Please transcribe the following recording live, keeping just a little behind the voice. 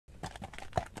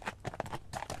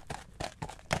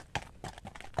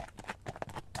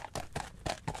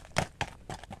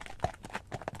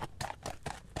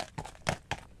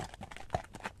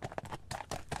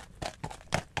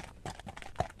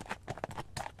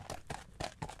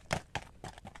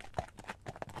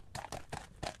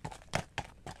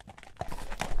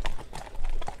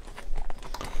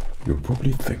You're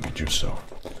probably thinking to yourself,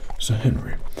 Sir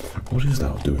Henry, what is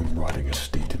thou doing riding a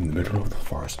steed in the middle of the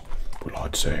forest? Well,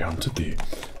 I'd say unto thee,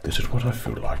 this is what I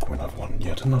feel like when I've won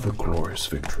yet another glorious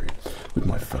victory with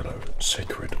my fellow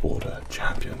Sacred Order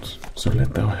champions. So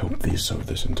let thou help thee sew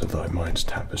this into thy mind's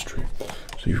tapestry.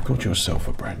 So you've got yourself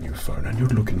a brand new phone and you're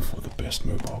looking for the best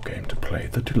mobile game to play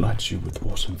that delights you with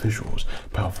awesome visuals,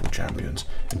 powerful champions,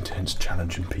 intense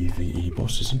challenge and PvE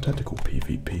bosses and tactical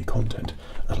PvP content.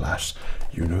 Alas,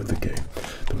 you know the game.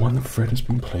 The one that Fred has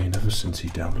been playing ever since he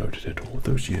downloaded it all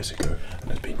those years ago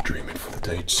and has been dreaming for the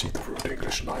day to see the rude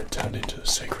English knight turn into a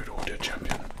Sacred Order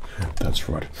champion. That's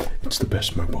right, it's the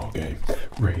best mobile game,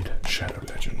 Raid Shadow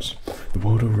Legends. The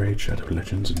world of Raid Shadow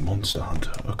Legends and Monster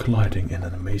Hunter are colliding in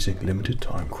an amazing limited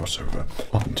time crossover.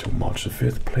 Up until March the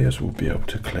 5th, players will be able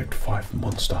to collect 5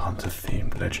 Monster Hunter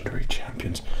themed legendary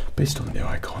champions based on the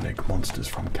iconic monsters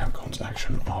from Capcom's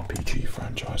action RPG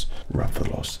franchise: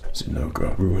 Rathalos,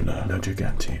 Zinogre, Ruiner,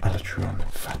 Nergigante, Alatron,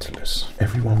 Fatalis.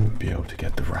 Everyone will be able to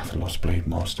get the Rathalos Blade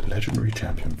Master legendary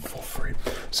champion for free,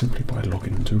 simply by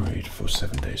logging into Raid for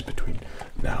 7 days between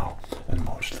now and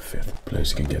March the 5th.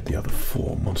 Players can get the other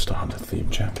 4 Monster Hunter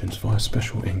themed champions via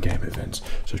special in-game events,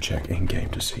 so check in-game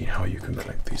to see how you can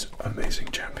collect these amazing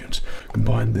champions.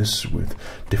 Combine this with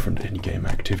different in-game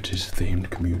activities, themed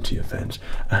community events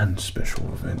and special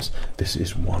events. This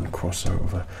is one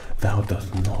crossover thou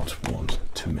doth not want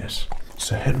to miss.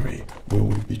 So Henry, will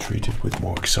we be treated with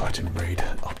more exciting Raid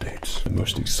updates? The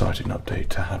most exciting update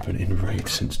to happen in Raid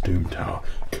since Doom Tower,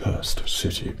 Cursed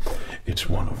City. It's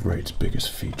one of Raid's biggest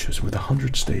features with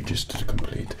 100 stages to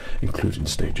complete, including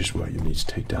stages where you need to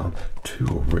take down 2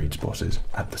 of Raid's bosses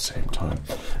at the same time.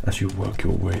 As you work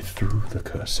your way through the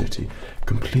Cursed City,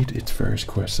 complete its various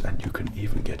quests and you can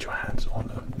even get your hands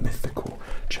on a mythical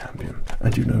champion.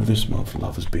 And you know this month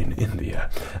love has been in the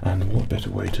air, and what better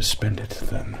way to spend it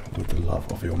than with the love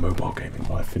of your mobile gaming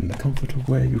life in the comfort of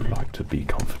where you like to be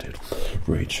comforted.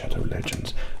 Raid Shadow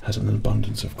Legends has an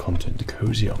abundance of content to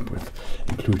cozy up with,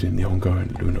 including the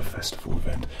ongoing Lunar Festival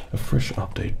event, a fresh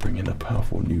update bringing a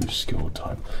powerful new skill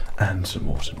type, and some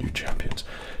awesome new champions.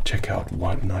 Check out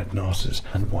White Knight Narcissus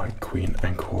and White Queen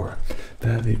Ancora.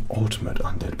 They're the ultimate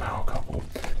undead power couple.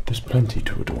 There's plenty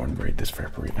to adore in Raid this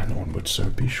February and onwards, so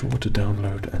be sure to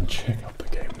download and check out the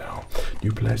game now.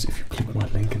 New players, if you click my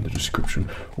link in the description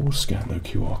or scan the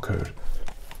QR code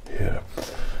here,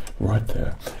 right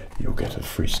there, you'll get a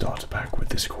free starter pack with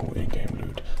this cool in-game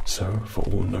loot. So for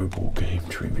all noble game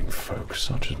dreaming folks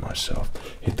such as myself,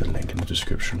 hit the link in the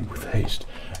description with haste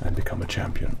and become a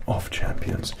champion of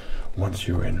champions. Once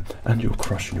you're in and you're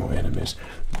crushing your enemies,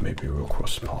 maybe we'll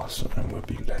cross paths and we'll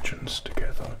be legends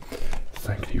together.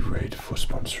 Thank you Raid for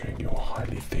sponsoring your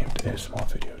highly themed ASMR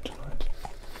video tonight.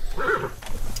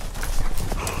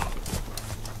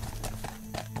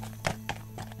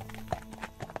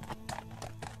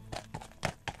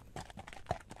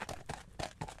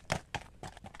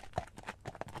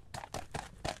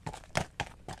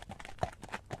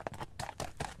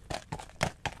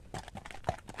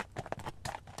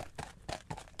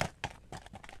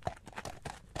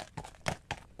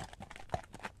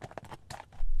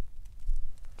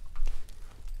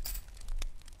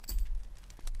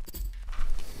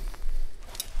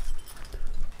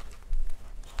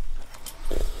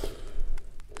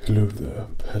 Hello there,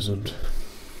 peasant.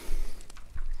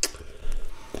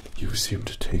 You seem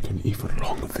to take an even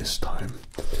longer this time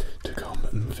to come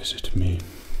and visit me.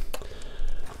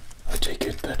 I take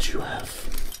it that you have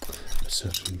a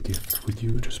certain gift with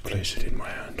you. Just place it in my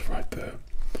hand right there.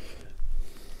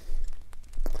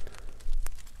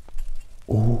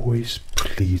 Always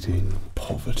pleading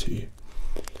poverty.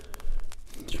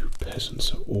 You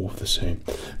peasants are all the same.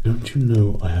 Don't you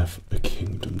know I have a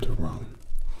kingdom to run?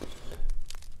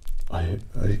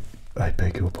 I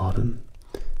beg your pardon?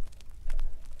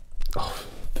 Oh,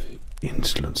 the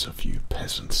insolence of you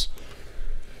peasants.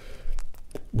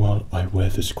 Well, I wear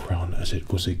this crown as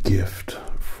it was a gift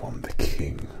from the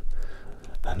king,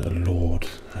 and a lord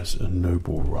has a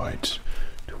noble right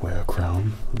to wear a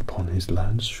crown upon his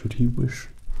lands should he wish.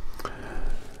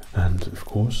 And, of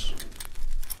course,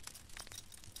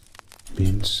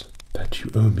 means that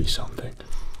you owe me something.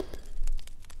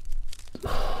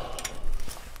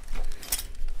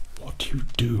 You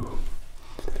do.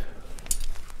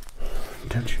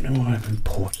 Don't you know I'm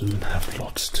important and have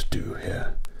lots to do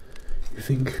here? You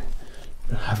think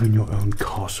having your own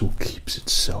castle keeps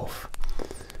itself?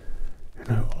 You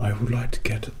know, I would like to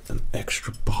get an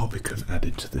extra barbican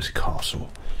added to this castle.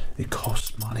 It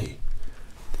costs money.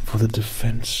 for the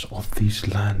defense of these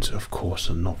lands, of course,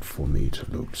 and not for me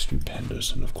to look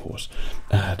stupendous, and of course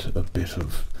add a bit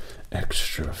of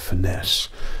extra finesse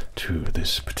to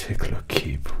this particular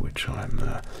keep which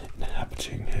I'm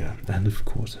inhabiting here, and of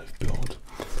course have built.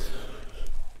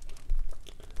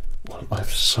 Well,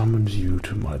 I've summoned you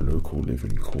to my local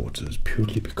living quarters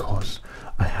purely because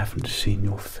I haven't seen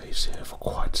your face here for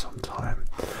quite some time.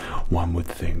 One would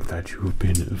think that you have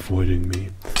been avoiding me,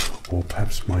 or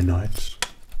perhaps my nights.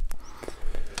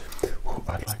 Well,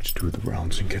 I'd like to do the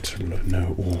rounds and get to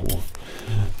know all of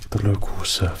the local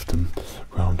serfdom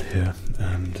round here,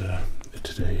 and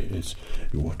today is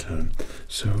your turn.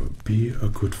 So be a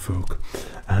good folk,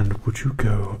 and would you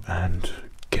go and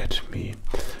get me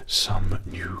some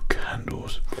new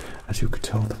candles? As you could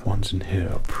tell, the ones in here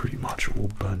are pretty much all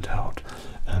burnt out,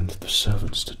 and the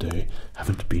servants today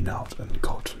haven't been out and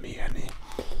got me any.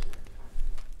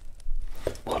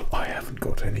 Well, I haven't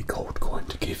got any gold coin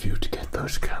to give you to get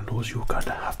those candles. You're going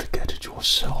to have to get it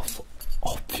yourself,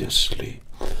 obviously.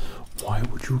 Why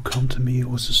would you come to me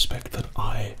or suspect that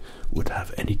I would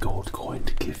have any gold coin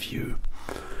to give you?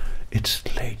 It's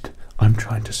late. I'm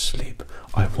trying to sleep.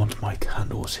 I want my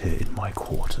candles here in my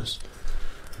quarters.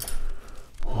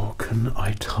 Or can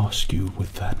I task you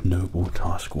with that noble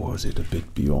task, or is it a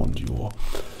bit beyond your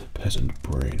peasant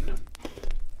brain?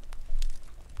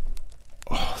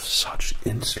 Oh, such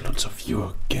insolence of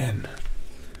you again.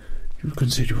 You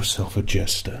consider yourself a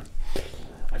jester.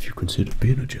 Have you considered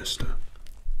being a jester?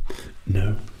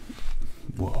 No?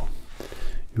 Well,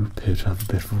 you appear to have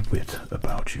a bit of a wit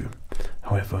about you.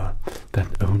 However,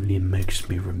 that only makes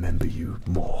me remember you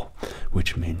more,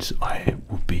 which means I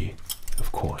will be,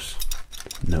 of course,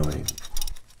 knowing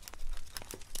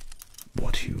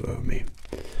what you owe me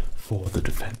for the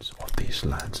defense of these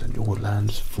lands, and your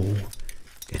lands fall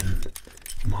in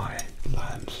my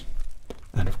lands.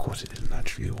 And of course it isn't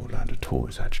actually your land at all,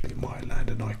 it's actually my land,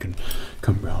 and I can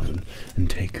come round and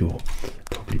take your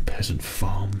probably peasant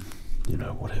farm, you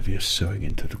know, whatever you're sowing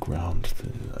into the ground,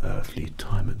 the earthly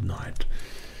time at night.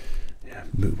 Yeah,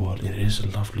 well, it is a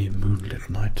lovely moonlit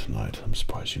night tonight. I'm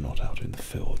surprised you're not out in the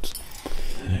fields.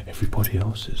 Everybody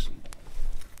else is.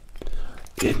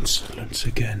 Insolence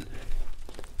again.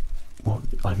 Well,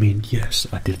 I mean, yes,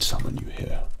 I did summon you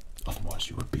here. Otherwise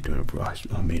you would be doing it right.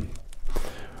 I mean,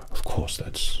 of course,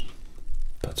 that's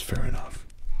fair enough.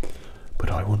 But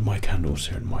I want my candles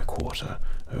here in my quarter,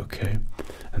 okay?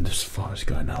 And this fire's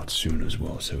going out soon as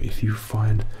well, so if you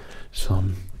find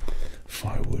some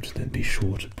firewood, then be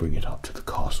sure to bring it up to the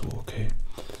castle, okay?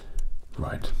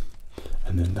 Right.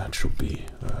 And then that shall be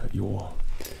your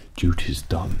duties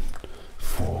done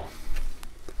for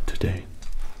today.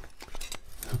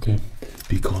 Okay?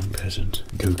 Be gone, peasant.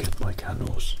 Go get my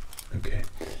candles, okay?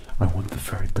 I want the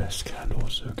very best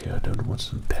candles, okay? I don't want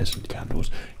some peasant candles.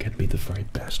 Get me the very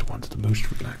best ones, the most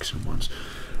relaxing ones.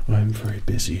 I'm very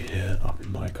busy here up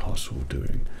in my castle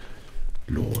doing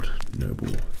lord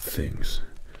noble things,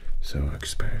 so I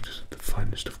expect the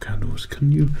finest of candles.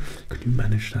 Can you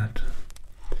manage that?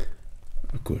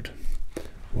 Good.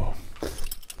 Well,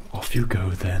 off you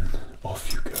go then.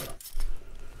 Off you go.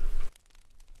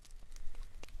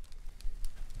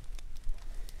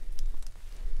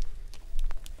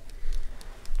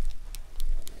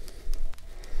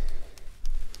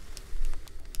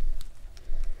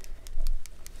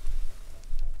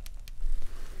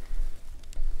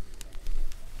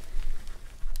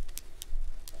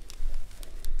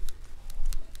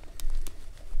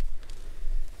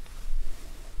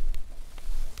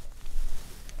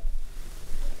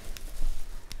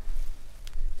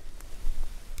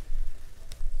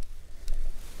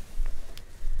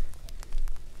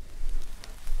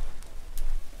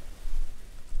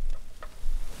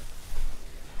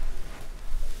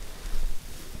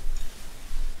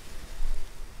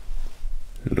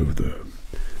 Hello there,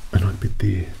 and I bid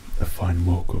thee a fine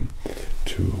welcome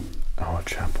to our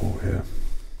chapel here.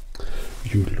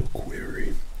 You look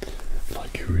weary,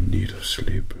 like you're in need of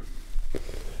sleep.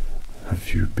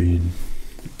 Have you been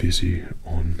busy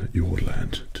on your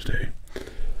land today?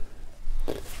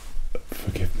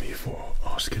 Forgive me for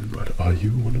asking, but are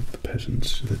you one of the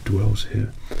peasants that dwells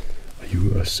here? Are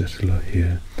you a settler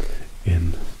here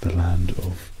in the land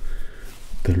of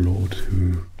the Lord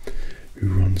who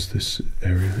runs this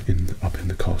area up in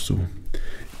the castle?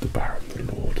 The Baron,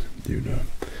 the Lord, you know,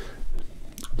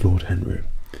 Lord Henry,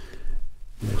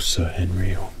 or Sir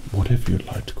Henry, or whatever you'd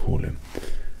like to call him.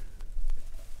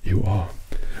 You are,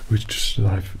 which just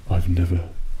I've never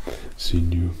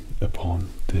seen you upon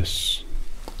this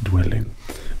dwelling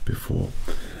before,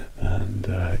 and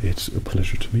it's a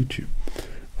pleasure to meet you.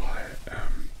 I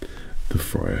am the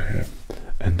friar here,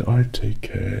 and I take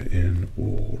care in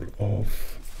all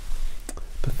of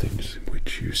the things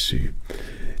which you see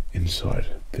inside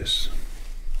this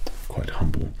quite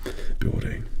humble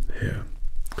building here.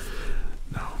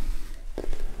 Now,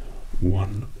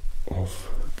 one of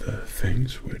the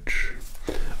things which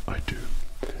I do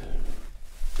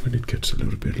when it gets a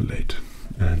little bit late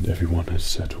and everyone has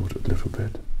settled a little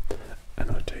bit,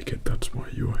 and I take it that's why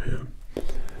you're here,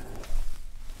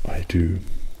 I do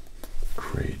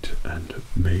create and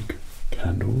make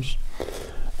candles,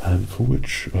 and for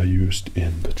which are used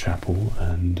in the chapel,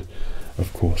 and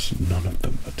of course none of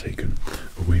them are taken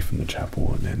away from the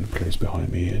chapel and then placed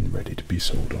behind me and ready to be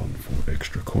sold on for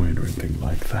extra coin or anything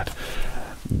like that.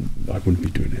 I wouldn't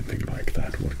be doing anything like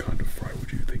that. What kind of fry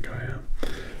would you think I am?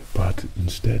 But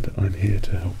instead I'm here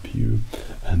to help you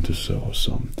and to sell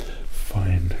some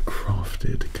fine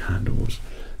crafted candles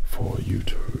for you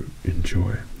to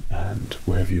enjoy, and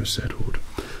wherever you're settled,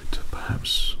 to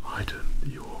perhaps heighten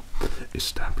your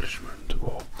establishment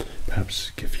or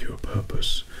perhaps give you a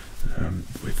purpose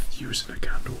with using a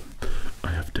candle. I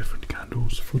have different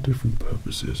candles for different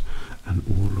purposes, and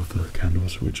all of the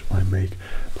candles which I make,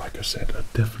 like I said, are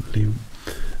definitely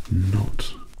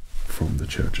not from the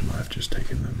church and I've just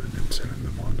taken them and then selling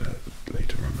them on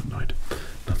later on at night.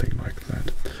 Nothing like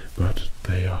that, but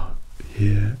they are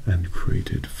here and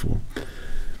created for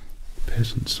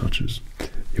peasants such as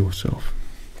yourself,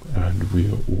 and we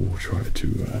are all trying to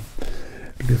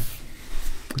live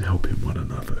helping one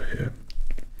another here.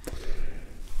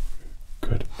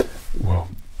 Good. Well,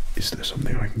 is there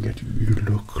something I can get you? You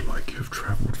look like you've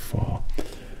travelled far.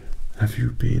 Have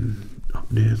you been up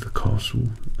near the castle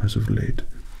as of late?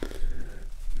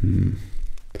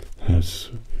 Has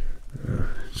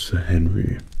Sir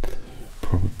Henry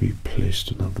probably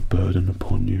placed another burden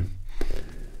upon you?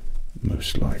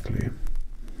 Most likely.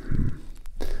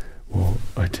 Well,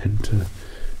 I tend to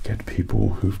get people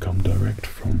who've come direct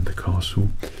from the castle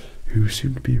who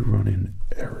seem to be running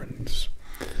errands,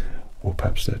 or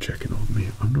perhaps they're checking on me.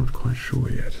 I'm not quite sure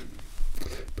yet,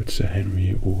 but Sir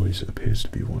Henry always appears to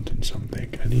be wanting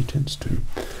something, and he tends to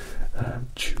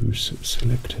choose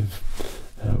selective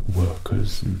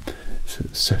workers and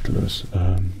settlers,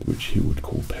 which he would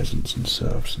call peasants and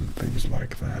serfs and things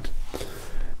like that,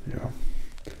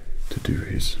 to do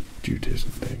his duties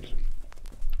and things.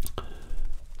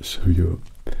 So you're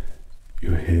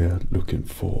here looking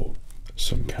for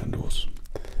some candles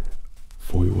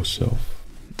for yourself,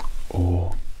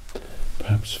 or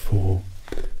perhaps for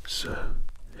Sir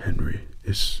Henry.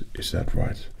 Is that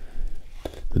right?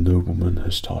 The nobleman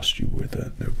has tasked you with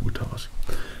a noble task.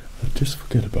 Just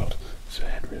forget about Sir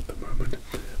Henry at the moment.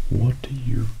 What do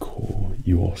you call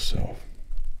yourself?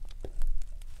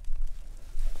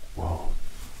 Well,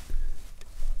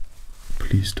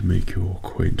 pleased to make your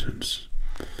acquaintance.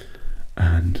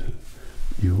 And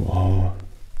you are,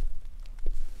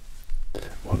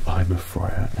 well, I'm a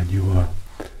friar, and you are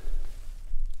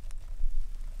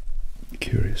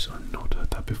curious. I've not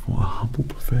heard that before. A humble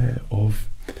purveyor of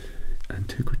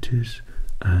antiquities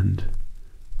and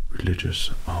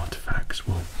religious artifacts.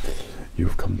 Well,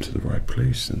 you've come to the right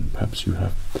place, and perhaps you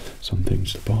have some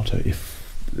things to barter, if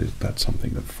that's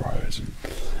something that friars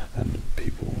and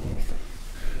people of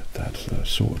that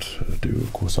sort do.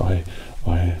 Of course, I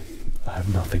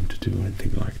have nothing to do with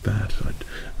anything like that.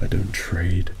 I don't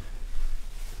trade,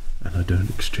 and I don't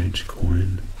exchange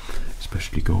coin,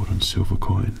 especially gold and silver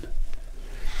coin,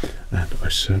 and I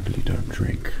certainly don't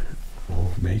drink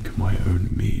or make my own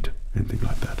mead, anything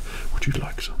like that. Would you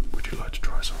like some? Would you like to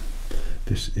try some?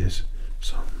 This is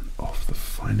some of the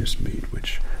finest mead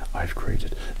which I've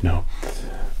created. Now,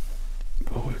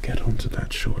 we'll get onto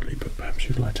that shortly, but perhaps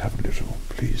you'd like to have a little.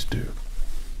 Please do.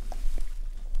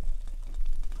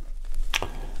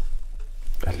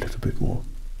 A little bit more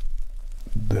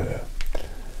there.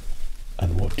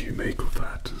 And what do you make of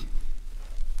that?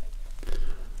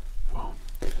 Well,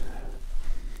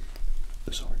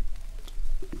 sorry.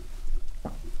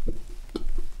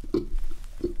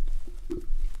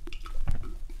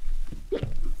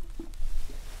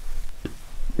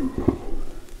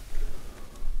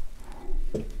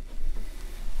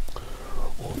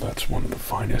 Well, that's one of the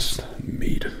finest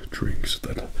mead drinks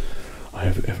that I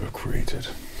have ever created.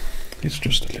 It's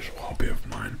just a little hobby of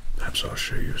mine. Perhaps I'll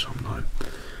show you sometime.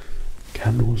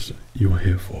 Candles you are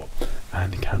here for,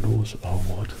 and candles are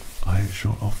what I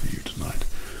shall offer you tonight.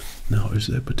 Now, is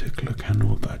there a particular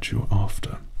candle that you're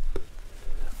after?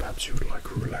 Perhaps you would like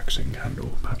a relaxing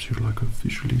candle, perhaps you'd like a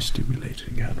visually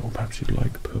stimulating candle, perhaps you'd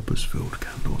like purpose-filled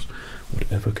candles.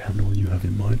 Whatever candle you have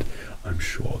in mind, I'm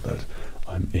sure that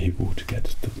I'm able to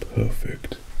get the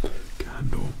perfect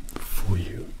candle for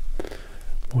you.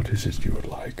 What is it you would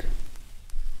like?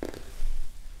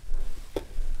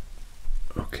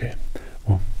 Okay,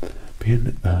 well,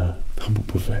 being a humble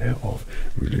purveyor of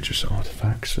religious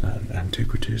artifacts and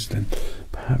antiquities, then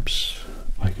perhaps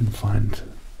I can find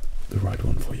the right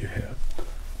one for you here.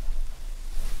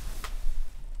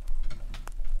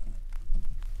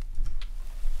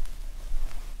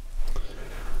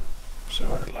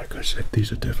 So, like I said,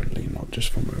 these are definitely not just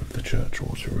from over the church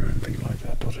altar or anything like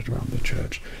that, dotted around the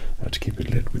church to keep it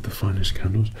lit with the finest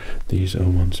candles. These are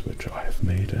ones which I have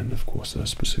made, and of course they're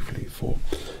specifically for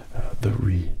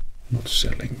not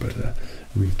selling, but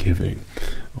re-giving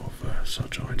of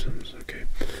such items. Okay,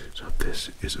 so this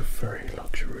is a very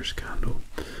luxurious candle,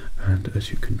 and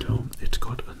as you can tell, it's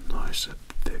got a nice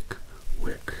thick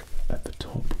wick at the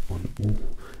top on all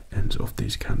ends of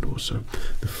these candles, so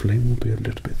the flame will be a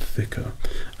little bit thicker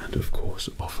and of course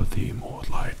offer thee more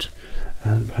light,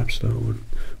 and perhaps thou would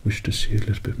wish to see a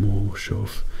little bit more show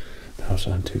of the house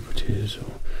antiquities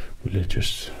or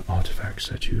religious artifacts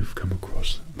that you've come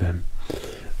across, then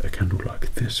a candle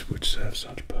like this would serve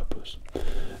such purpose.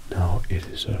 Now it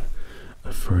is a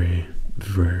very,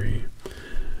 very,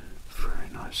 very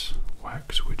nice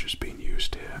wax which has been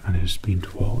used here, and it has been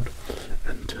twirled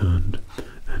and turned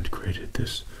and created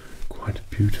this quite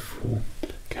beautiful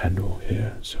candle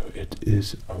here. So it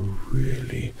is a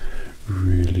really,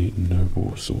 really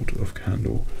noble sort of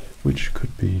candle which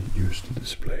could be used to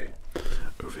display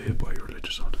over here by your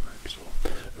religious artifacts,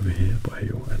 or over here by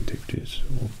your antiquities,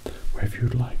 or wherever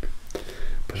you'd like.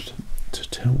 But to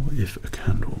tell if a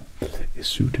candle is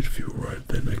suited for you right,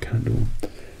 then a candle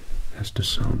has to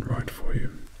sound right for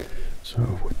you.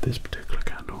 So with this particular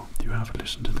candle, you have to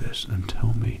listen to this and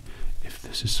tell me if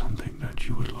this is something that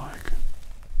you would like.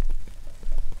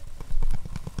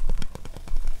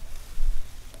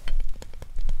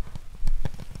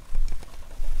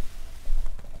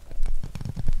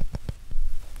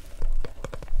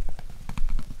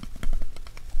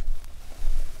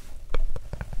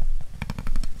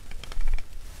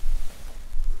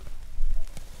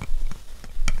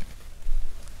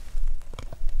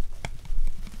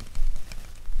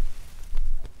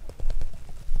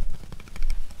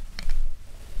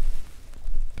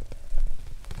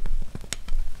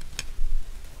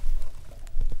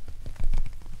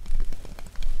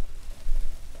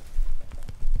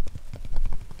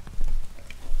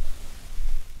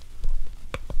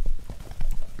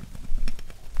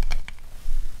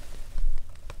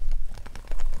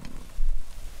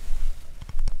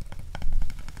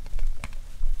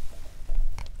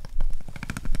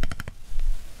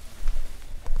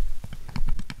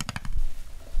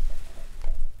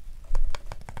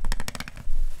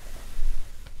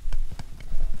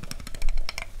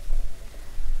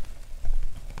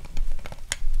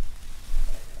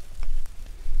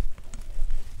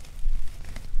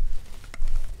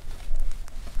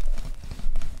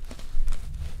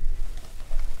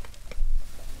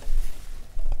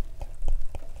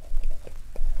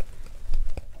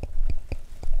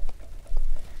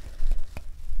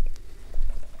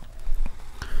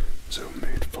 So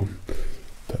made from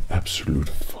the absolute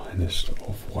finest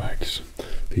of wax.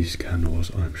 These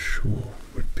candles, I'm sure,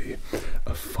 would be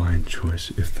a fine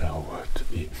choice if thou were to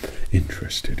be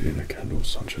interested in a candle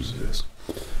such as this.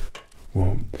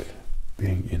 Well,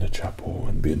 being in a chapel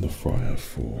and being the friar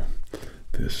for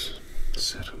this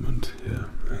settlement here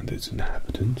and its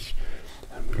inhabitants,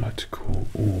 and we like to call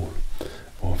all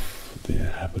of the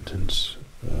inhabitants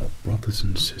brothers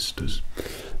and sisters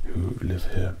who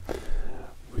live here,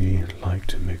 we like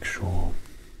to make sure,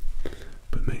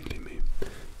 but mainly me,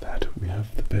 that we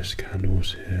have the best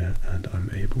candles here, and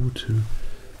I'm able to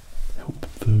help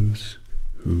those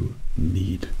who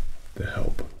need the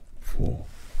help for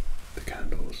the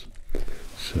candles.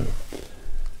 So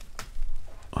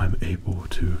I'm able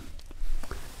to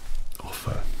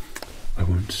offer, I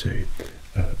won't say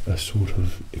a sort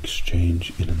of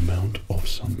exchange in amount of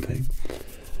something.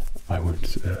 I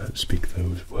won't speak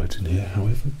those words in here.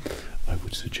 However, I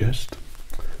would suggest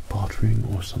bartering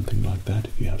or something like that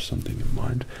if you have something in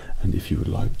mind, and if you would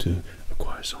like to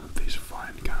acquire some of these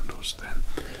fine candles, then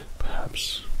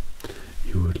perhaps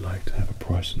you would like to have a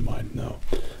price in mind. Now,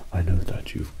 I know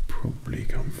that you've probably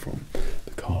come from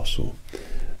the castle,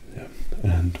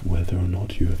 and whether or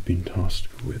not you have been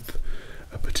tasked with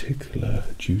a particular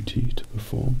duty to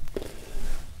perform,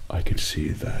 I can see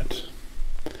that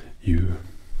you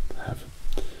have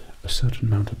a certain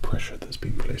amount of pressure that's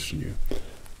been placed on you,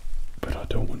 but I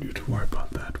don't want you to worry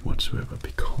about that whatsoever,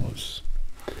 because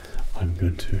I'm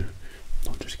going to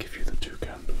not just give you the 2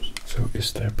 candles. So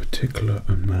is there a particular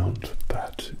amount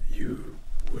that you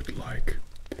would like?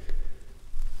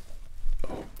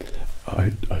 Oh,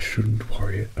 I shouldn't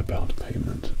worry about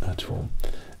payment at all.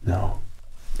 Now,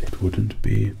 I wouldn't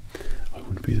be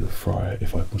the friar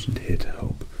if I wasn't here to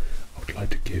help. I would like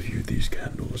to give you these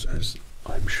candles, as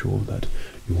I'm sure that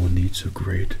your needs are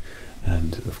great,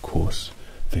 and of course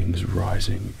things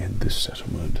rising in this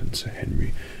settlement, and Sir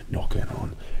Henry knocking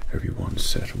on everyone's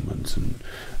settlements and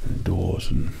doors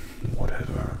and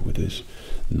whatever with his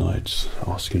knights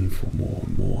asking for more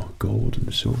and more gold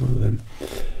and silver, then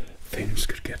things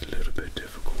could get a little bit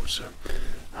difficult. So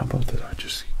how about that I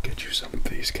just get you some of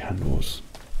these candles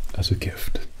as a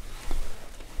gift?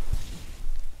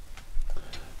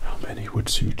 How many would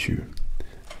suit you?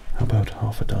 How about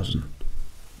half a dozen?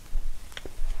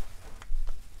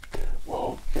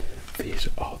 Well, these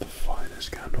are the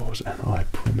finest candles, and I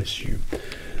promise you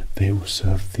they will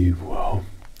serve thee well.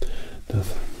 Do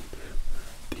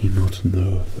you not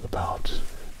know about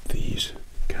these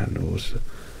candles'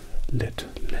 lit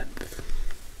length?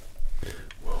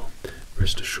 Well,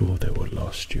 rest assured they will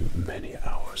last you many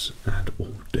hours and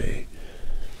all day.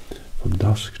 From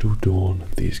dusk till dawn,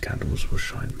 these candles will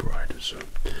shine bright, so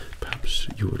perhaps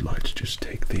you would like to just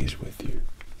take these with you.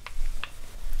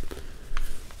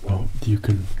 Well, you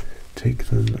can take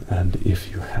them, and if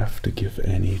you have to give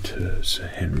any to Sir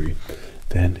Henry,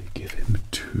 then give him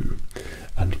 2,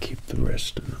 and keep the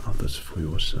rest and others for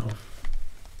yourself.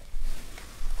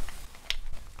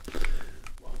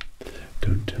 Well,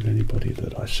 don't tell anybody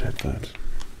that I said that,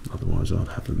 otherwise I'll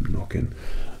have them knocking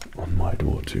on my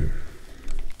door too.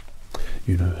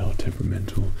 You know how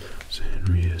temperamental Sir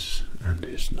Henry is and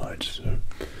his knights, so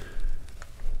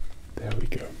there we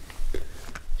go.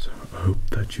 So I hope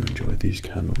that you enjoy these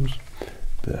candles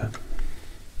there,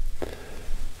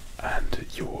 and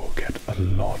you will get a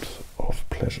lot of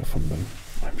pleasure from them,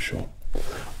 I'm sure.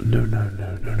 No,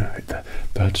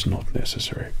 that's not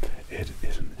necessary. It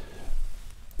isn't.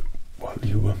 Well,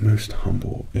 you were most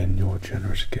humble in your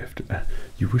generous gift.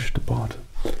 You wish to barter.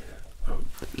 Oh,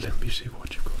 let me see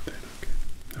what you got then.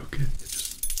 Okay.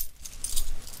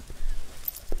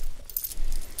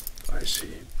 I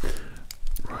see.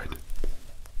 Right.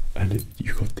 And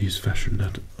you got these fashioned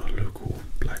at a local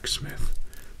blacksmith.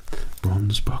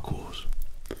 Bronze buckles.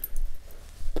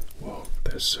 Well,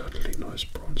 they're certainly nice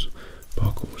bronze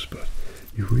buckles, but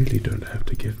you really don't have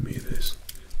to give me this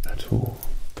at all.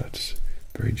 That's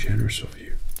very generous of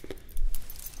you.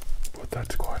 Well,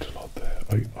 that's quite a lot there.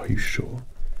 Are you sure?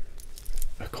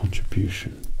 A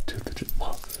contribution to the...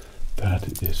 Well,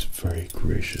 that is very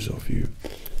gracious of you.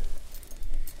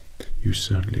 You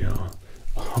certainly are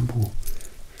a humble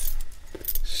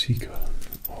seeker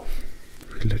of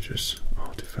religious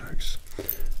artifacts.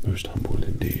 Most humble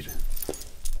indeed.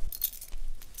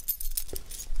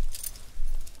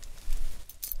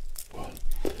 Well,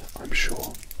 I'm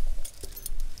sure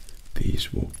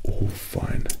these will all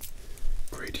find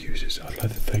great uses. I'd like to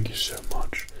thank you so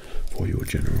much for your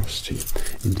generosity.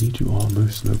 Indeed, you are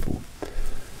most noble.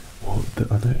 Well,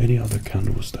 are there any other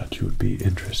candles that you would be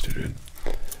interested in?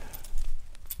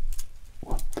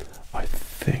 Well, I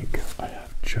think I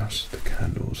have just the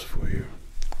candles for you.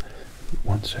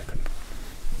 1 second.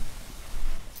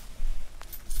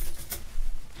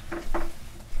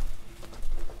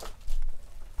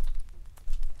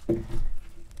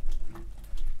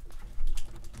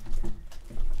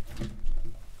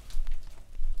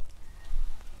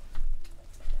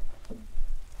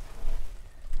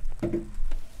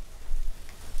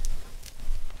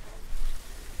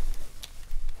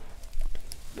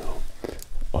 Now,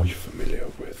 are you familiar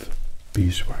with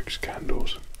beeswax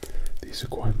candles? These are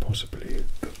quite possibly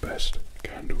the best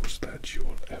candles that you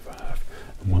will ever have.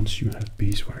 And once you have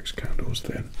beeswax candles,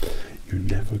 then you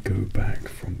never go back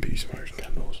from beeswax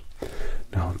candles.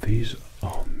 Now, these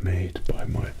are made by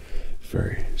my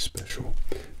very special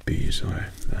bees. I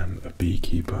am a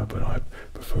beekeeper, but I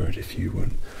prefer it if you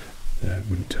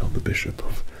wouldn't tell the bishop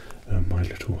of my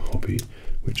little hobby,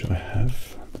 which I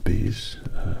have. The bees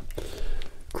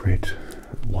create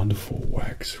wonderful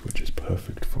wax, which is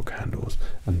perfect for candles,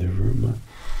 and the aroma,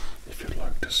 if you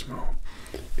like to smell,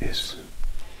 is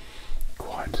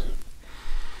quite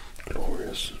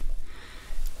glorious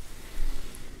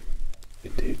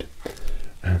indeed.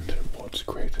 And what's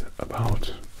great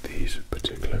about these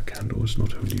particular candles,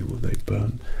 not only will they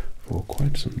burn for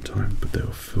quite some time, but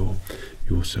they'll fill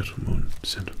your settlement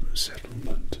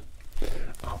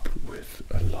up with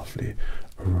a lovely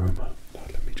aroma. Now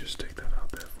let me just take that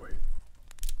out there for you.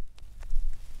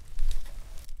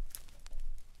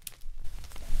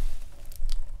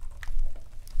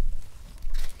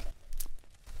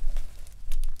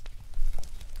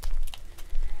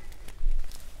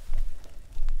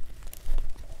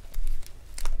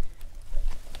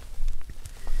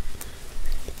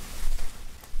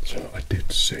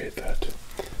 say that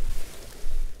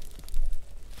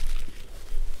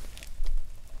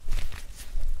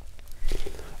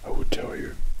I would tell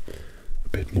you a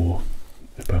bit more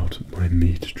about my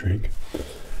meat drink.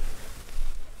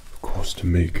 Of course, to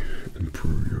make and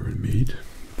brew your own mead,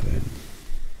 then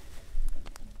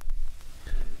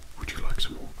would you like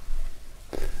some more?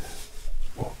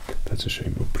 Well, that's a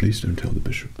shame, but please don't tell the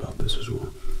bishop about this as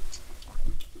well.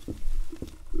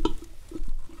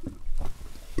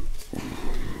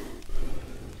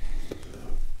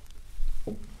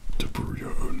 To brew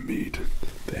your own mead,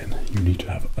 then you need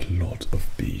to have a lot of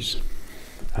bees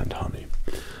and honey,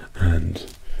 and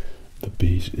the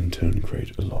bees in turn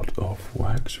create a lot of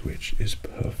wax, which is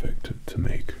perfect to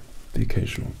make the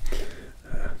occasional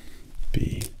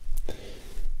bee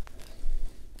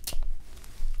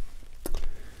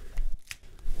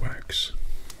wax.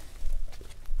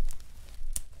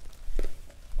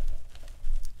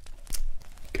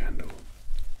 Candle,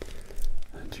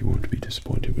 and you won't be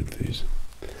disappointed with these.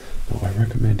 Now, I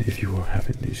recommend, if you are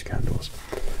having these candles,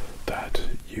 that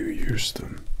you use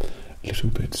them a little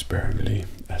bit sparingly,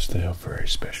 as they are very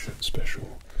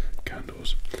special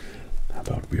candles. How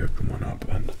about we open one up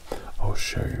and I'll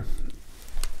show you.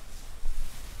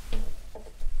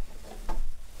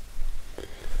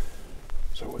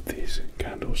 So with these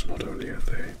candles, not only are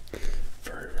they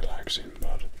very relaxing,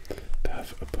 but they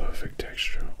have a perfect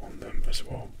texture on them as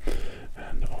well.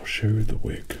 And I'll show you the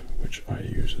wick which I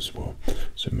use as well.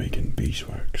 So making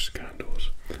beeswax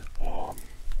candles are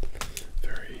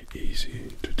very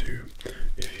easy to do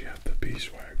if you have the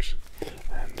beeswax,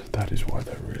 and that is why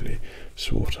they're really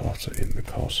sought after in the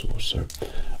castle. So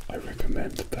I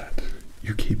recommend that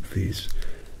you keep these,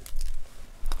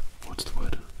 what's the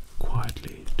word,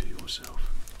 quietly to yourself.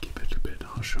 Keep it a bit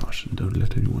hush hush, and don't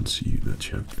let anyone see you that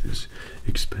you have this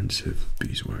expensive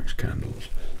beeswax candles,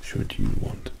 should you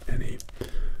want any.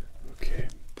 Okay,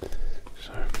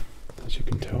 so as you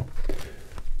can tell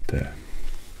there,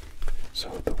 so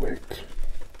the wick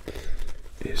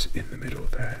is in the middle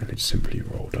there, and it's simply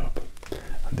rolled up,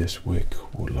 and this wick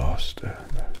will last a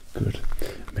good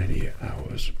many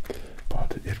hours,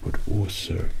 but it would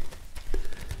also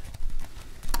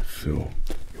fill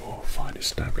your fine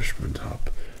establishment up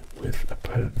with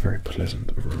a very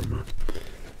pleasant aroma.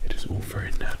 It is all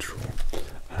very natural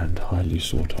and highly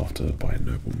sought after by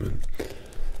noblemen.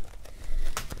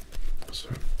 So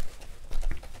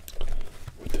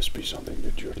would this be something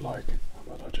that you would like?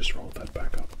 How about I just roll that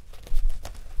back up?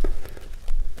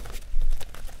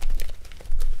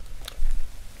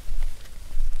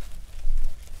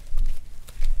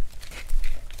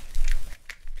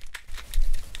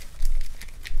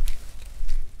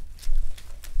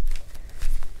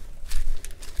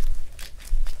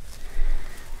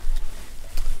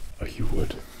 Oh, you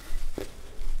would.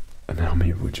 And how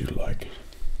many would you like?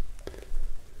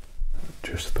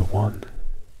 Just the one?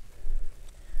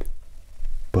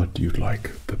 But you'd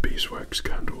like the beeswax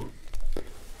candle?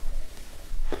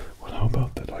 Well, how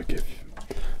about that I give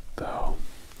thou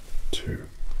two,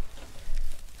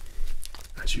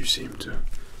 as you seem to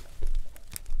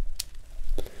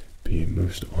be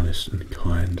most honest and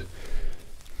kind.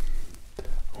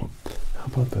 Well, how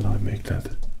about that I make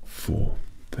that 4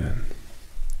 then?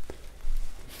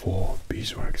 4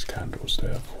 beeswax candles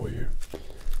there for you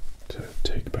to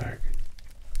take back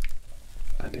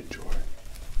and enjoy.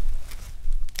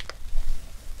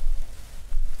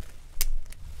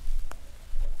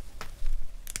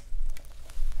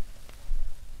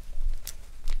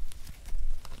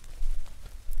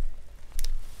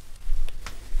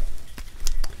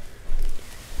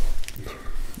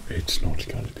 It's not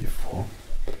going to be 4.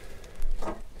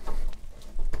 How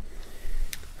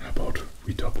about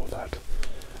we double that,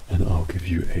 and I'll give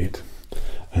you 8.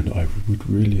 And I would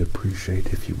really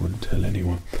appreciate if you wouldn't tell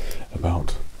anyone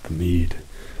about the mead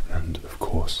and, of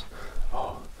course,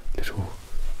 our little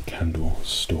candle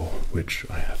store which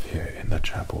I have here in the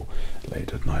chapel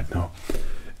late at night. Now,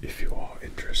 if you are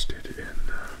interested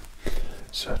in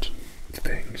certain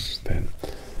things, then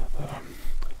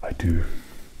I do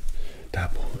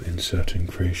dabble in certain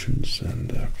creations,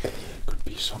 and could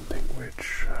be something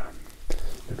which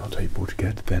you're not able to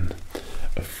get, then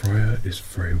a friar is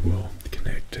very well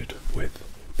connected with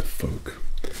the folk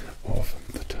of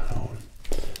the town.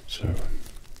 So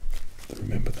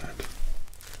remember that.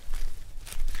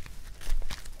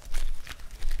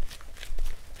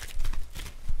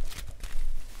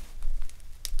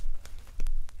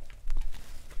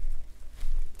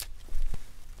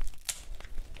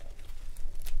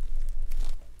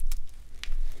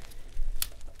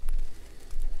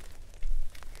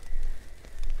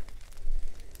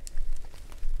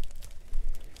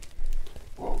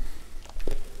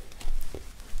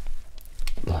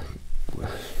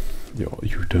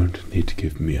 You don't need to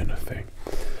give me anything.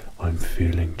 I'm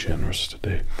feeling generous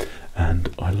today, and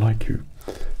I like you,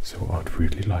 so I'd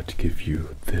really like to give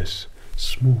you this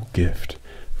small gift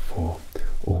for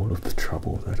all of the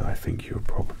trouble that I think you're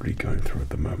probably going through at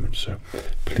the moment. So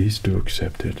please do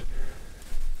accept it.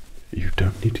 You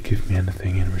don't need to give me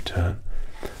anything in return.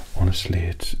 Honestly,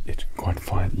 it's quite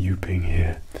fine. You being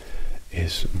here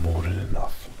is more than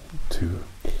enough to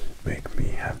make me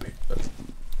happy.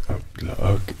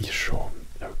 Okay, sure.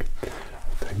 Okay.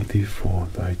 Thank thee for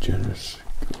thy generous.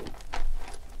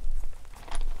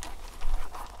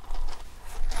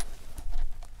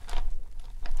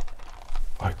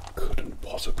 I couldn't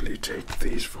possibly take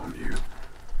these from you.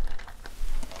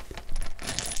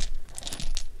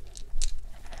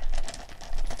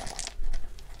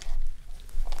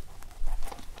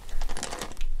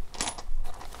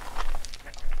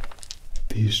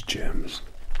 These gems.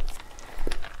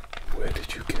 Where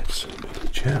did you get so many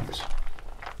gems?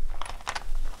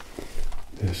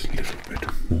 There's a little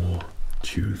bit more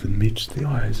to you than meets the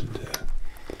eye, isn't there?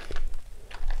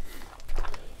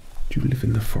 Do you live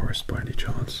in the forest by any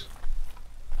chance?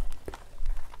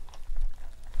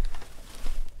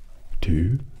 Do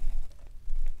you?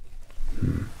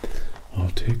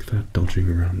 I'll take that dodging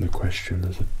around the question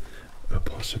as a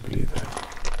possibly there.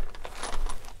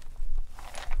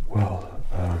 Well,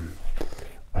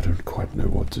 I don't quite know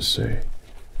what to say.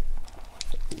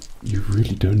 You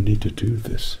really don't need to do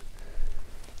this.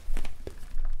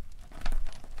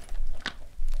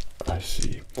 I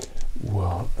see.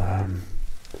 Well,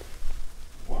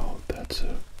 that's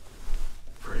a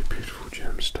very beautiful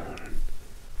gemstone.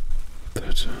 And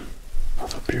that's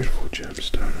another beautiful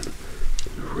gemstone.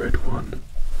 And a red one,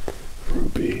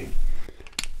 ruby,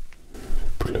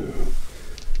 blue,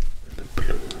 and a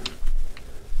blue,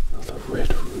 another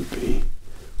red ruby.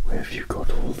 Where have you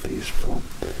got all these from?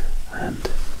 And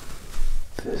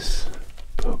this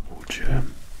purple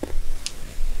gem.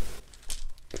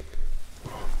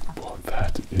 Well,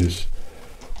 that is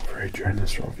very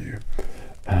generous of you,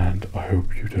 and I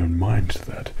hope you don't mind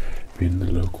that, being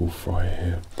the local friar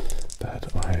here,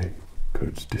 that I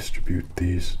could distribute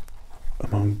these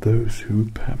among those who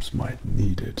perhaps might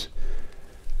need it.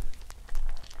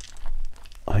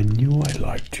 I knew I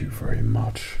liked you very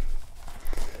much.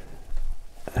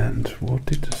 And what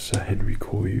did Sir Henry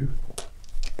call you?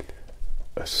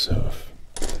 A serf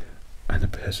and a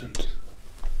peasant.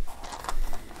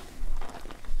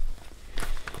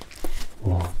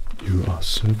 Well, you are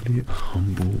certainly a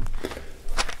humble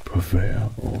purveyor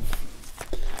of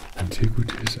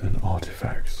antiquities and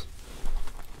artifacts.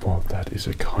 Well, that is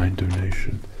a kind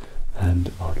donation,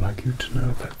 and I'd like you to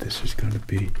know that this is going to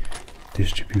be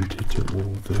distributed to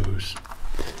all those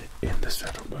in the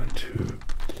settlement who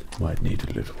might need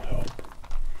a little help.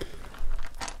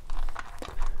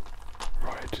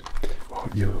 Right. Well,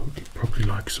 you'll probably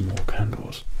like some more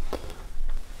candles.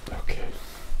 Okay.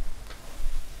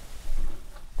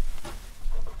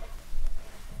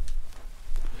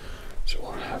 So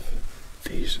I have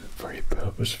these very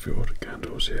purpose-filled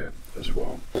candles here as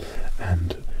well,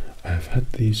 and I've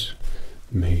had these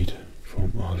made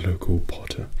from our local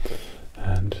potter,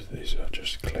 and these are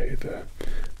just clay there,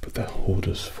 but they're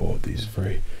holders for these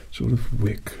very sort of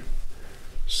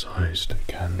wick-sized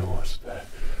candles. They're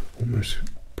almost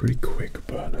pretty quick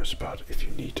burners, but if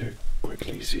you need to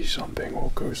quickly see something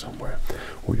or go somewhere,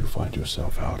 or you find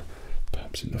yourself out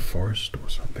perhaps in the forest or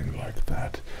something like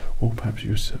that, or perhaps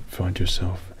you find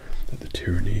yourself at the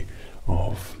tyranny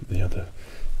of the other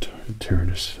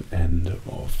tyrannous end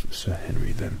of Sir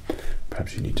Henry, then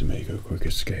perhaps you need to make a quick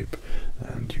escape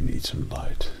and you need some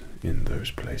light in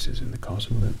those places in the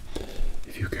castle. Then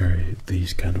if you carry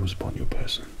these candles upon your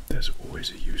person, there's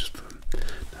always a use for them.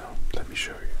 Now let me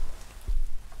show you.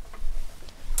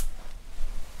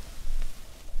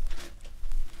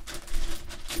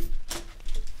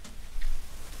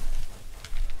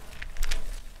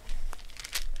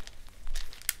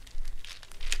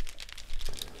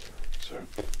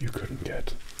 You couldn't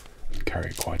get and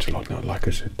carry quite a lot. Now, like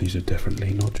I said, these are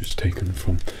definitely not just taken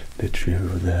from literally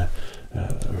over there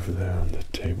on the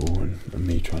table, and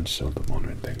me trying to sell them on or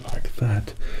anything like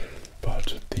that.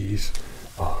 But these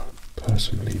are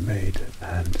personally made,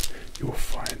 and you'll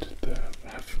find they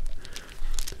have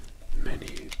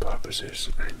many purposes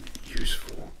and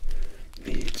useful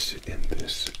needs in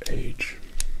this age.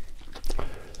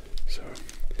 So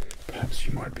perhaps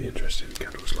you might be interested in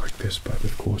candles like this, but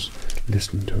of course,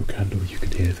 listening to a candle, you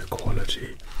can hear the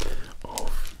quality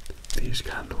of these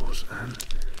candles, and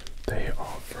they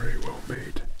are very well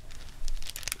made,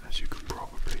 as you can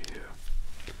probably hear.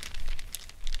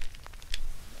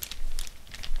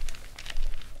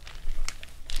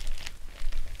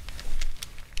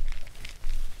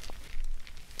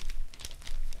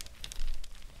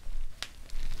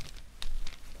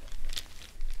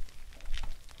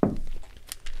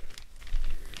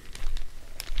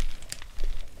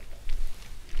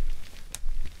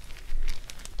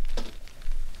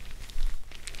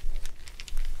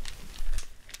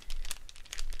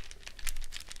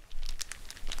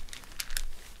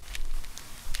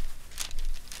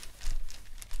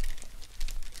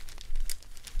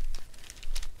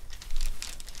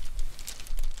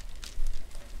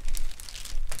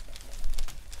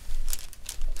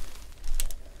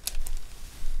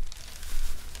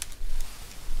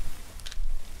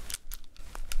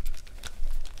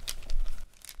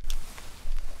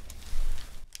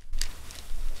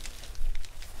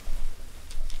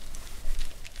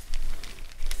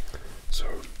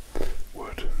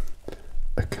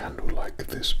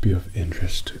 this be of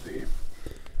interest to thee?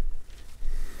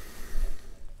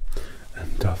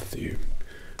 And doth thee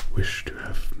wish to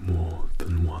have more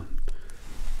than one?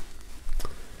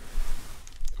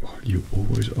 Well, you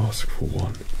always ask for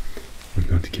one. I'm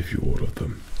going to give you all of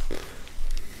them.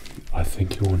 I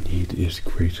think your need is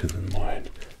greater than mine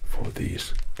for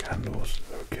these candles.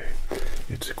 Okay,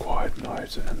 it's a quiet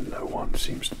night and no one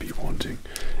seems to be wanting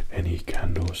any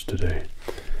candles today.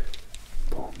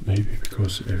 Well, maybe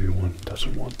because everyone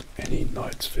doesn't want any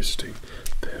knights visiting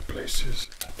their places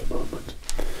at the moment,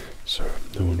 so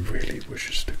no one really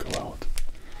wishes to go out.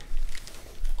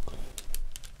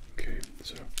 Okay,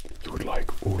 so you would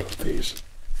like all of these?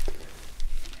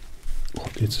 Well,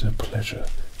 it's a pleasure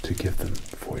to give them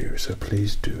for you, so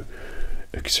please do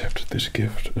accept this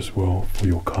gift as well for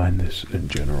your kindness and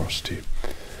generosity.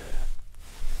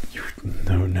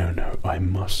 No, I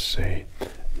must say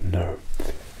no.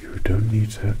 You don't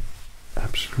need to,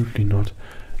 absolutely not.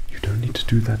 You don't need to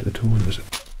do that at all.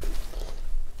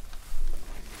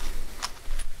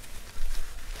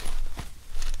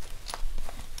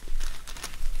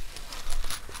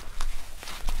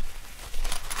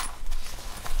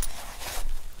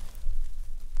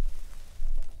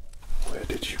 Where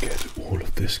did you get all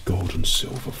of this gold and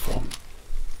silver from?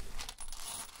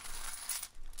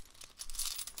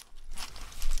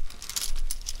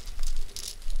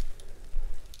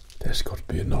 There's got to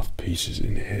be enough pieces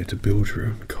in here to build your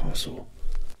own castle.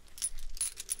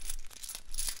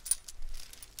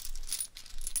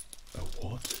 A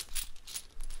what?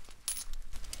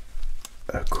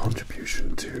 A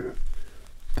contribution to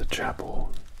the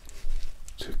chapel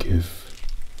to give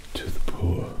to the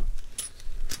poor.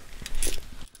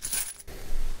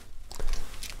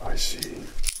 I see.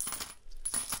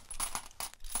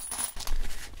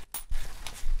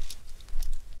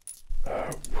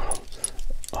 Well,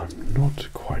 I'm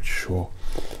not quite sure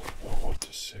what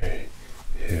to say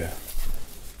here.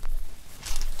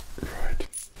 Right.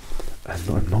 And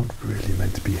I'm not really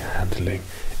meant to be handling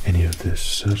any of this,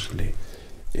 certainly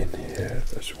in here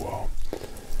as well.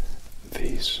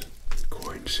 These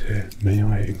coins here, may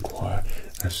I inquire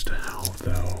as to how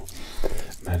thou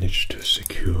managed to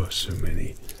secure so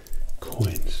many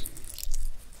coins?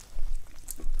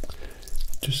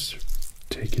 Just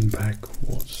taking back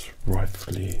what's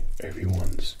rightfully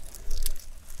everyone's.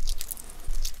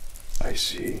 I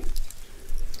see.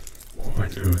 Well, I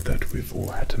know that we've all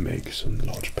had to make some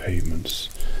large payments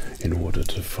in order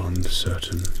to fund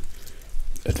certain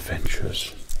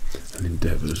adventures and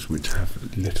endeavours which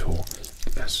have little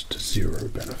as to zero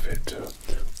benefit to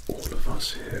all of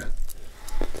us here.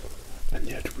 And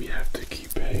yet we have to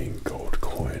keep paying gold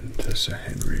coin to Sir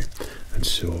Henry and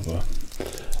silver.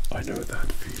 I know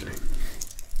that feeling.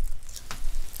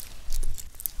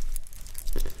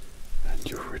 And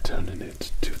you're returning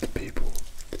it to the people.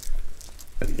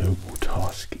 A noble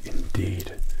task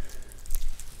indeed.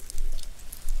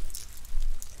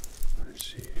 I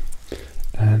see.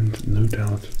 And no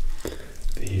doubt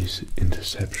these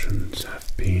interceptions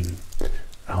have been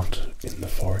out in the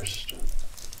forest.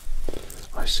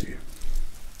 I see.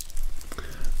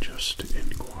 Just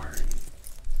inquiring.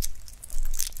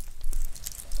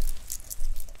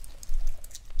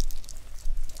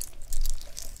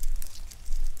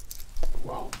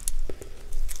 Well,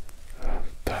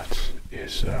 that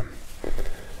is a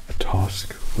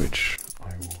task which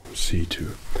I will see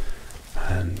to,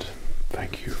 and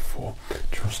thank you for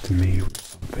trusting me with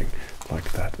something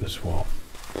like that as well.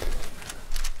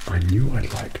 I knew I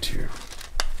liked you,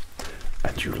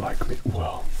 and you like me.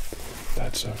 Well,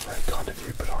 that's very kind of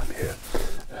you, but I'm here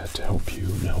to help you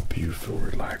and help you feel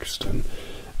relaxed, and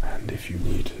if you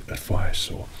need advice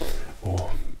or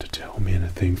to tell me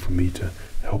anything for me to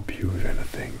help you with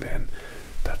anything, then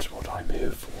that's what I'm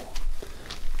here for.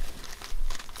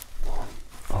 Well,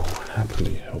 I'll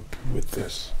happily help you with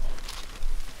this.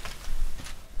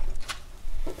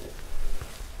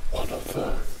 One of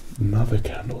the other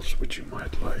candles which you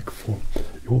might like for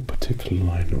your particular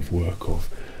line of work of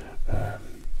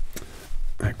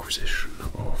acquisition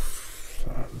of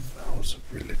those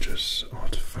religious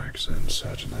artifacts and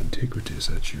certain antiquities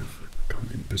that you've come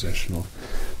in possession of,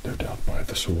 no doubt by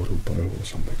the sword or bow or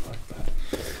something like that,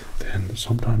 then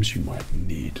sometimes you might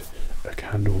need a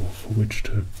candle for which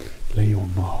to lay your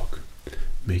mark,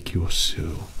 make your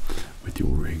seal with your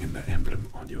ring and the emblem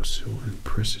on your seal and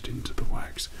press it into the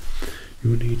wax.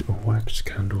 You'll need a wax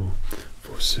candle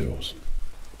for seals.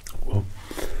 Well,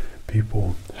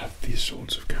 people have these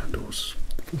sorts of candles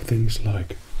for things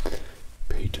like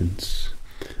patents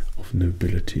of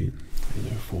nobility, you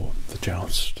know, for the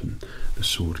joust and the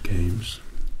sword games,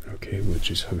 okay, which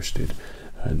is hosted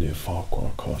near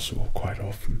Farquhar Castle quite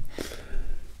often.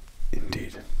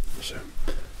 Indeed. So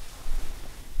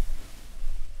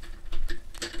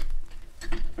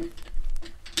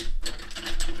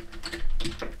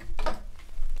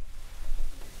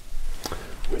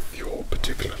with your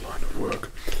particular line of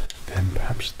work, then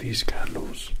perhaps these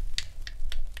candles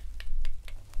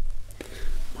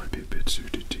might be a bit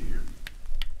suited to you.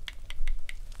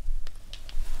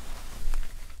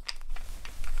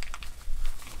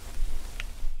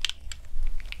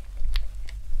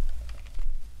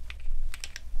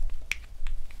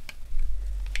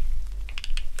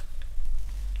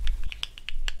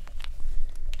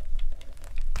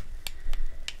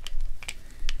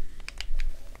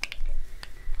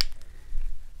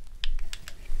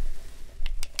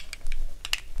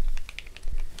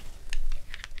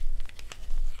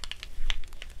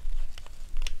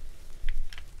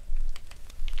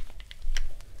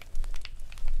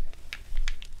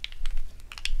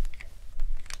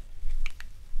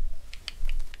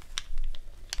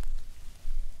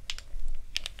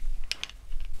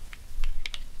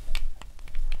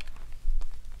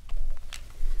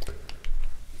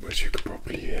 As you can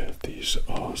probably hear, these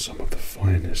are some of the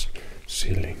finest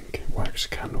ceiling wax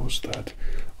candles that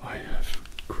I have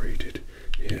created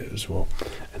here as well.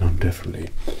 And I'm definitely,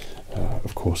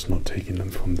 of course, not taking them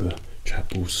from the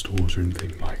chapel stores or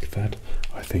anything like that.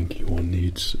 I think your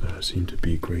needs seem to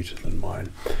be greater than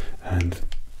mine, and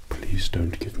please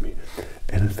don't give me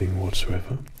anything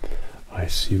whatsoever. I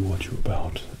see what you're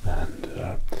about,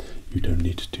 and you don't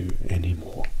need to do any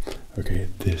more. Okay,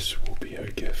 this will be a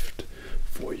gift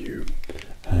for you,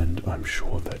 and I'm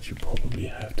sure that you probably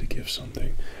have to give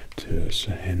something to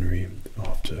Sir Henry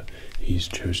after he's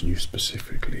chosen you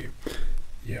specifically.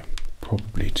 Yeah,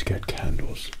 probably to get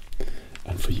candles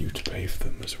and for you to pay for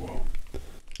them as well.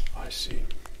 I see.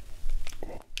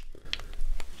 Well,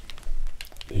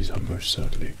 these are most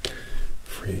certainly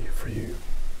free for you.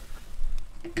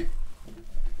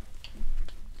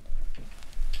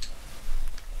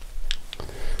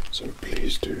 So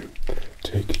please do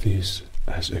take these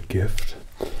as a gift,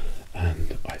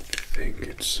 and I think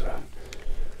it's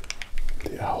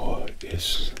the hour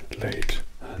is late,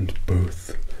 and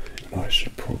both and I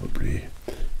should probably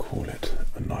call it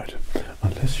a night,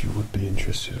 unless you would be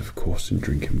interested, of course, in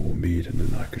drinking more mead, and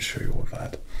then I could show you all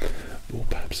that, or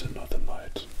perhaps another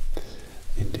night.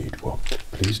 Indeed. Well,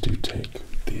 please do take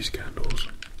these candles.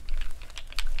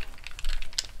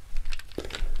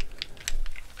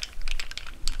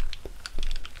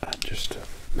 And just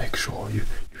make sure you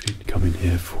didn't come in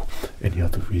here for any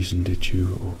other reason, did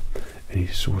you? Or any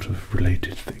sort of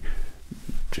related thing?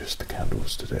 Just the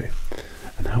candles today.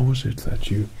 And how was it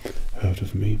that you heard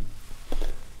of me?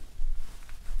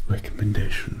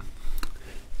 Recommendation.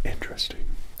 Interesting.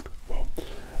 Well,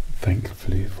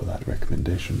 thankfully for that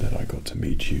recommendation that I got to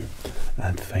meet you,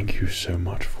 and thank you so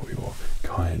much for your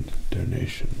kind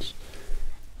donations.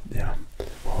 Yeah,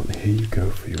 well, here you go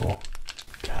for your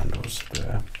candles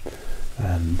there,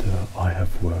 and I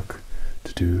have work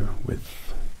to do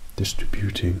with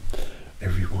distributing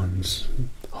everyone's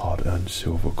hard-earned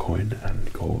silver coin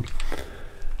and gold.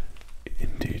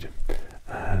 Indeed.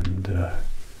 And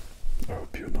I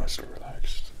hope you're nice and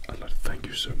relaxed. I'd like to thank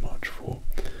you so much for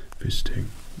visiting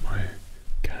my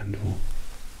candle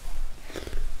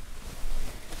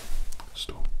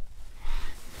store.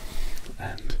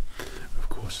 And of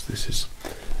course, this is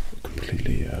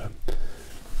completely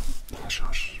hush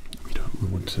hush. We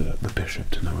want the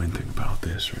bishop to know anything about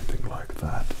this or anything like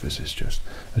that. This is just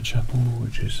a chapel,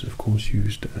 which is of course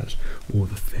used as all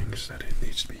the things that it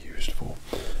needs to be used for.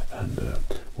 And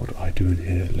what I do in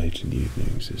here late in the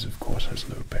evenings is, of course, has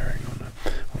no bearing on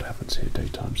what happens here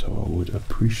daytime. So I would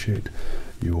appreciate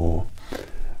your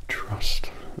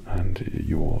trust and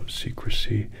your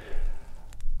secrecy.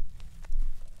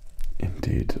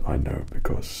 Indeed, I know,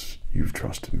 because you've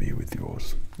trusted me with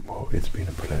yours. Well, it's been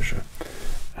a pleasure,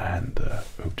 and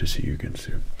hope to see you again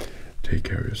soon. Take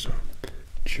care of yourself.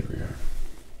 Cheerio.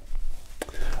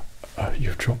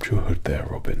 You've dropped your hood there,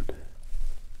 Robin.